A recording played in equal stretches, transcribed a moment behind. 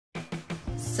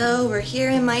So we're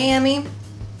here in Miami.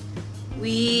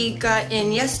 We got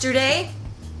in yesterday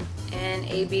and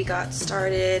AB got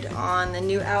started on the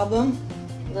new album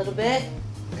a little bit.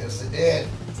 Yes, it did.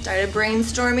 Started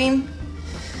brainstorming.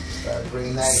 Started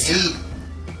bringing that heat.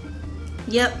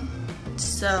 Yep.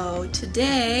 So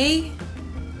today,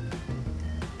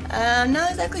 I'm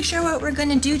not exactly sure what we're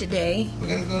gonna do today. We're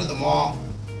gonna go to the mall.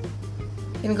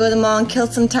 Gonna go to the mall and kill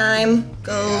some time.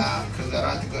 Yeah, because I don't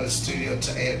have to go to the studio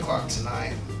till 8 o'clock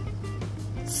tonight.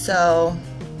 So,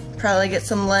 probably get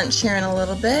some lunch here in a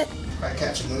little bit. Might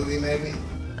catch a movie maybe.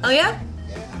 Oh yeah?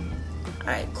 Yeah.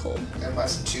 Alright, cool. Gotta buy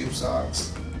some tube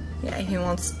socks. Yeah, he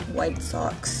wants white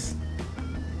socks.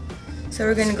 So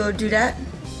we're gonna go do that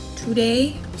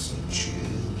today. Some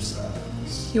tube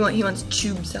socks. He wants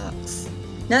tube socks.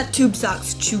 Not tube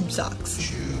socks, tube socks.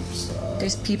 Tube socks.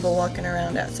 There's people walking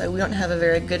around outside. We don't have a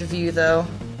very good view though.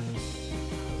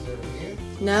 Is there a view?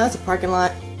 No, it's a parking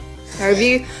lot. Our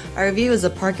view is a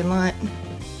parking lot.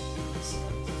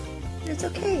 It's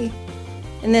okay.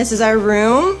 And this is our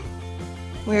room.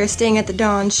 We are staying at the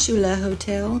Don Shula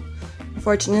Hotel.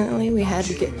 Unfortunately, we had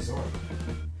to get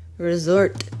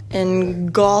resort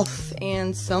and golf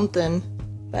and something,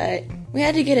 but we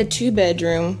had to get a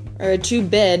 2-bedroom or a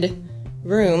 2-bed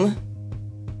room.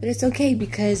 But it's okay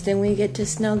because then we get to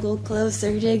snuggle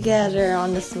closer together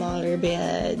on the smaller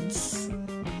beds.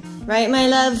 Right, my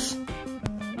love?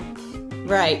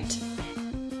 Right.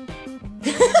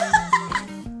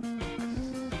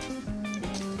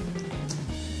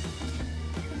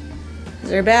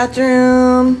 There's our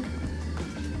bathroom.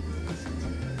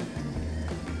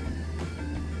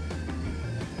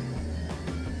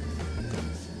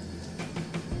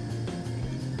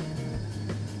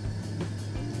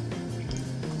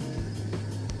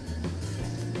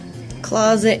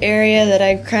 Closet area that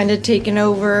I've kind of taken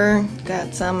over.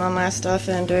 Got some of my stuff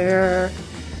in there.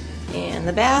 And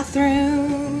the bathroom,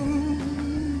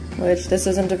 which this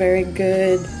isn't a very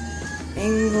good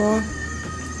angle.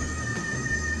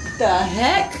 The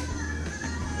heck?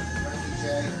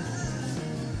 Rikkie,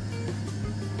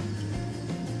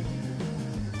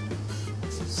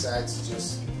 decides to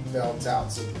just belt out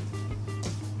some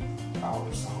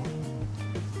power song.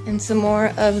 And some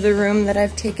more of the room that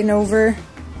I've taken over.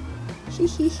 Hee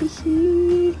hee hee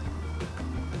hee.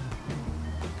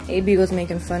 AB was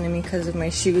making fun of me because of my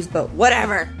shoes, but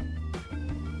whatever.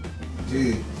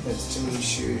 Dude, that's too many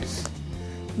shoes.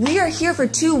 We are here for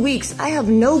 2 weeks. I have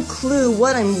no clue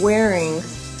what I'm wearing.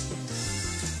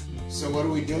 So what are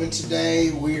we doing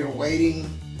today? We are waiting.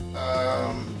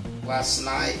 Last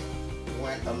night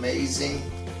went amazing.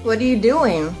 What are you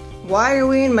doing? Why are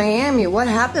we in Miami? What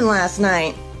happened last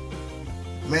night?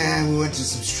 Man, we went to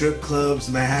some strip clubs,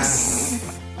 man.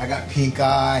 I got pink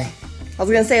eye. I was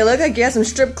gonna say, look like you have some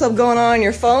strip club going on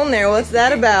your phone there. What's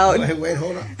that about? Wait,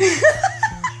 hold on.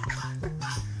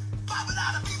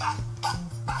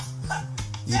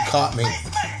 You caught me.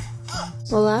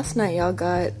 Well, last night y'all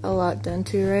got a lot done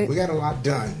too, right? We got a lot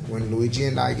done. When Luigi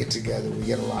and I get together, we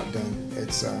get a lot done.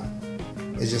 It's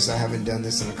just I haven't done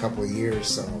this in a couple of years,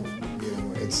 so you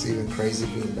know it's even crazy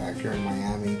being back here in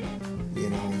Miami. You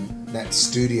know, and that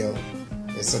studio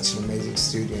is such an amazing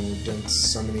studio, and we've done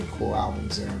so many cool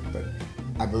albums there. But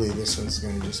I believe this one's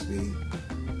going to just be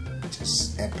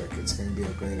epic. It's going to be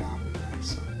a great album, man.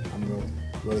 So I'm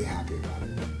really happy about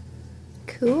it.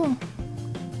 Cool.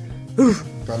 Do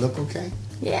I look okay?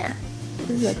 Yeah,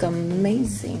 you look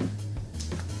amazing.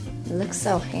 You look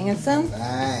so handsome.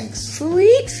 Thanks.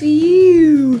 Sweet for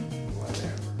you.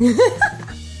 Whatever.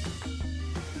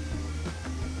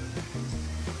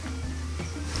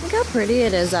 Look how pretty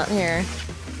it is out here.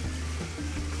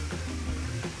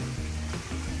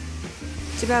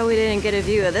 Too bad we didn't get a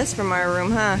view of this from our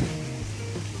room, huh?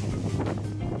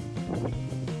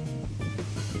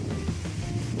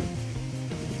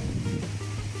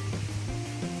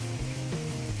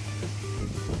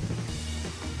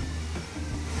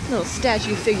 Little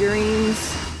statue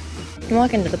figurines. I'm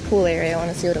walking to the pool area. I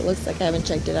want to see what it looks like. I haven't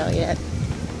checked it out yet.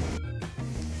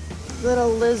 Little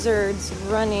lizards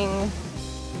running.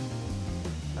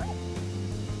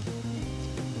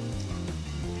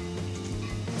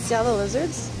 See all the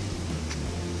lizards?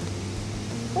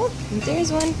 Oh,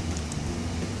 there's one.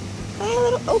 Hi,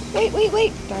 little. Oh,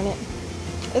 wait. Darn it.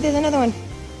 Oh, there's another one.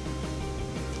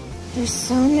 There's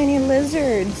so many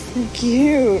lizards. They're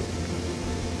cute.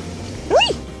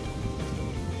 Whee!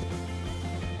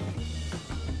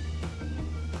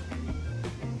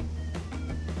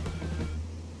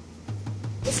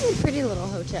 This is a pretty little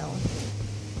hotel.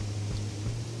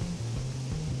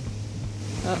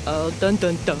 Uh-oh, dun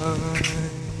dun dun.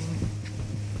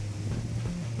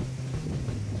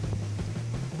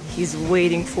 He's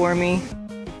waiting for me.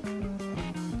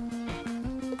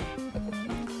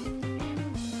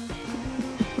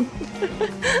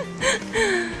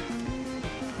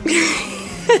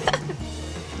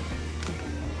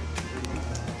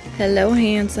 Hello,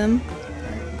 handsome.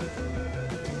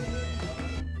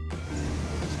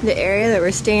 The area that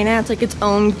we're staying at, it's like its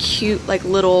own cute, like,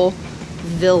 little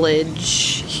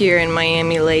village here in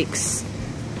Miami Lakes.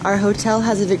 Our hotel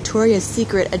has a Victoria's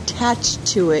Secret attached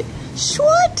to it.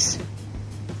 What?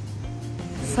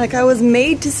 It's like I was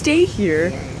made to stay here.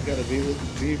 Yeah, you gotta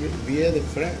be Via de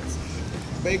France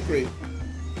Bakery.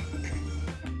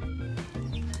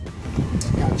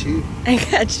 Got you. I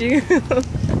got you.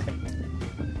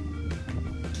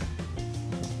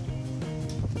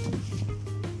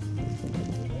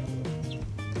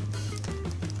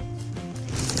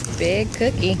 Big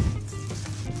cookie.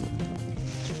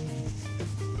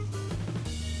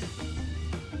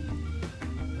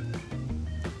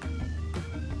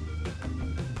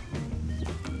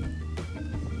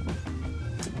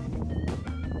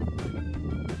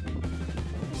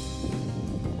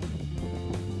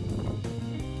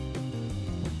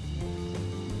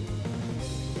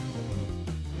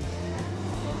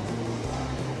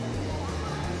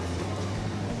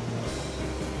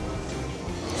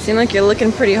 Seem like you're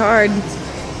looking pretty hard.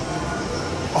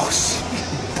 Oh, she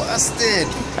busted.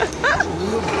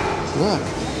 Look.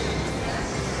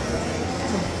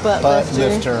 Butt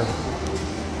lifter.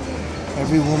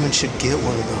 Every woman should get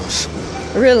one of those.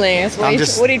 Really?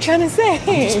 What are you trying to say? I'm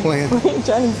just playing. What are you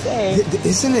trying to say?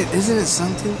 Isn't it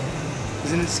something?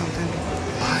 Isn't it something?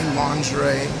 Buy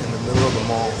lingerie in the middle of the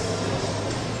mall.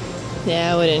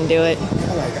 Yeah, I wouldn't do it.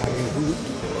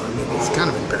 It's kind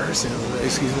of embarrassing.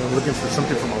 Excuse me, I'm looking for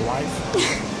something for my wife.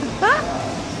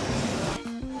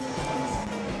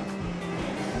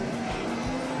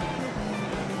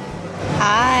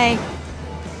 Hi.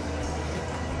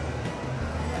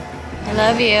 I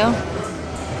love you.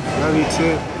 I love you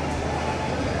too.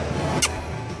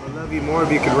 I love you more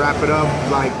if you could wrap it up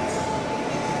like,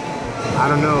 I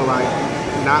don't know, like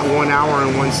not 1 hour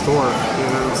in one store. You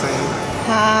know what I'm saying?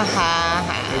 Ha ha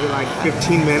ha. Maybe like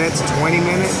 15 minutes, 20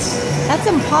 minutes. That's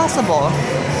impossible.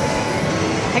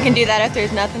 I can do that if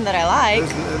there's nothing that I like.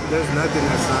 There's nothing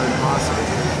that's not impossible.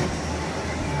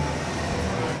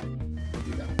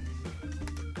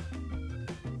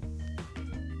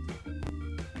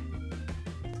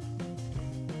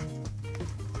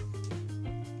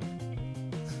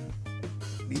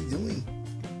 What are you doing?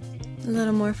 A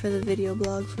little more for the video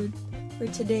blog, for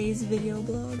today's video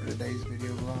blog. For today's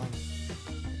video blog.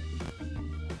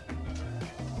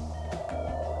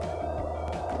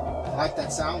 I like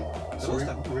that sound. So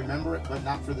remember it, but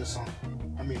not for this song.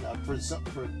 I mean, for. I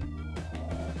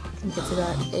think it's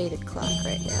about 8 o'clock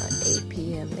right now, at 8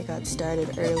 p.m. They got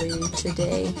started early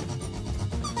today.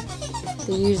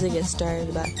 They usually get started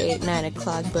about 8, 9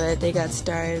 o'clock, but they got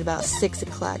started about 6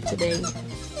 o'clock today.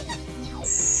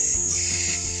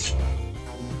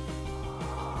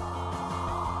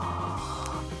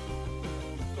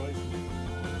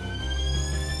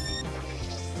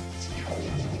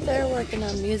 They're working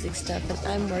on music stuff, and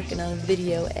I'm working on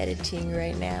video editing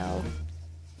right now.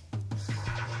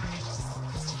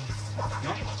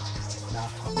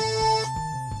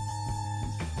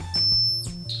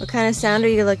 What kind of sound are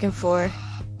you looking for?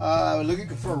 We're looking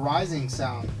for a rising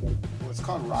sound. What's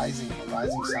called rising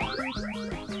sound.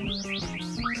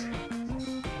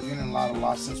 We're getting a lot of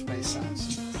lost in space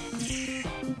sounds.